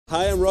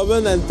Hi, I'm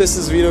Robin and this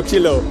is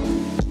VinoKilo.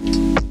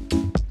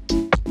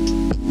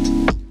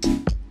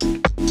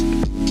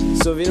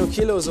 So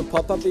VinoKilo is a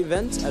pop-up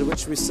event at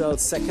which we sell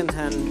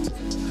second-hand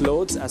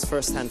clothes as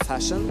first-hand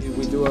fashion.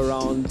 We do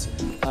around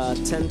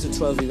 10 to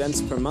 12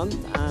 events per month,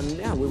 and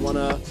yeah, we want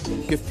to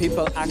give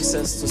people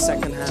access to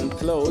second-hand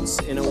clothes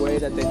in a way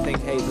that they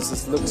think, hey,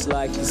 this looks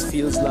like, this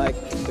feels like,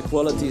 the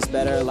quality is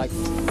better, like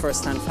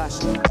first-hand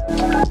fashion.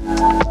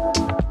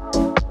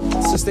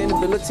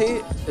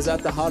 Sustainability is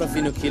at the heart of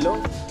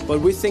VinoKilo, but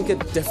we think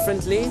it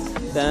differently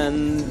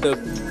than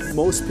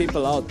most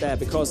people out there,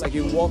 because like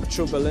you walk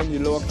through Berlin, you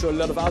walk through a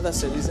lot of other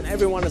cities and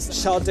everyone is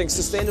shouting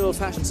sustainable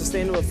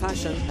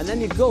fashion, and then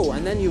you go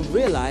and then you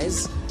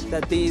realize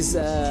that these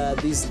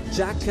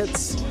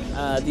jackets,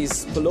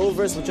 these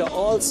pullovers, which are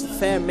all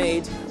fair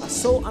made, are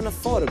so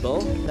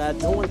unaffordable that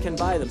no one can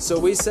buy them. So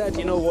we said,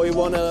 you know, we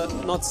want to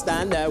not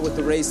stand there with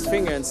the raised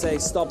finger and say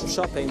stop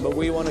shopping, but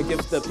we want to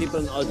give the people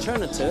an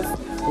alternative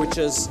which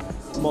is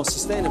more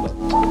sustainable.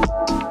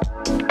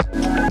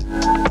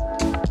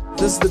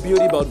 This is the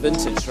beauty about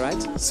vintage,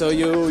 right? So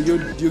you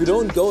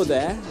don't go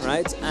there,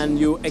 right, and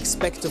you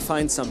expect to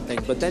find something,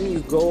 but then you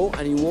go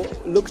and you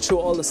look through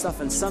all the stuff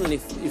and suddenly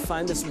you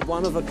find this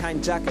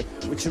one-of-a-kind jacket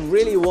which you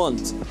really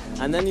want,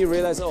 and then you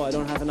realize, oh, I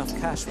don't have enough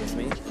cash with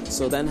me,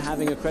 so then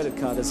having a credit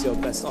card is your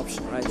best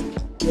option, right?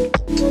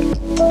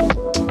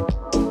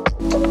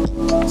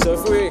 So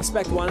if we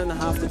expect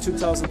 1,500 to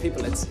 2,000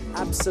 people, it's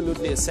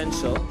absolutely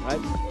essential, right,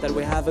 that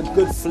we have a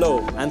good flow.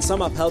 And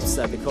SumUp helps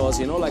that because,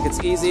 you know, like it's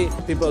easy.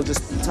 People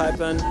just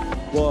type in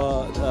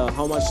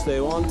how much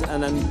they want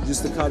and then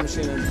use the card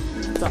machine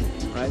and done,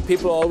 right?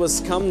 People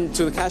always come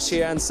to the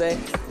cashier and say,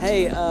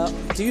 hey,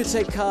 do you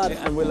take card?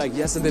 And we're like,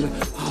 yes, and they're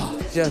like,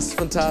 oh, yes,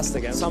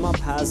 fantastic. And SumUp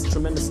has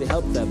tremendously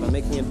helped that by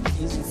making it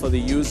easy for the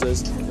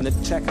users in the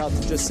checkout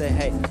to just say,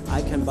 hey,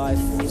 I can buy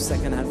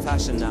second-hand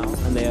fashion now,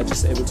 and they are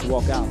just able to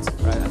walk out,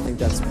 right? I think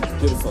that's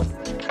beautiful.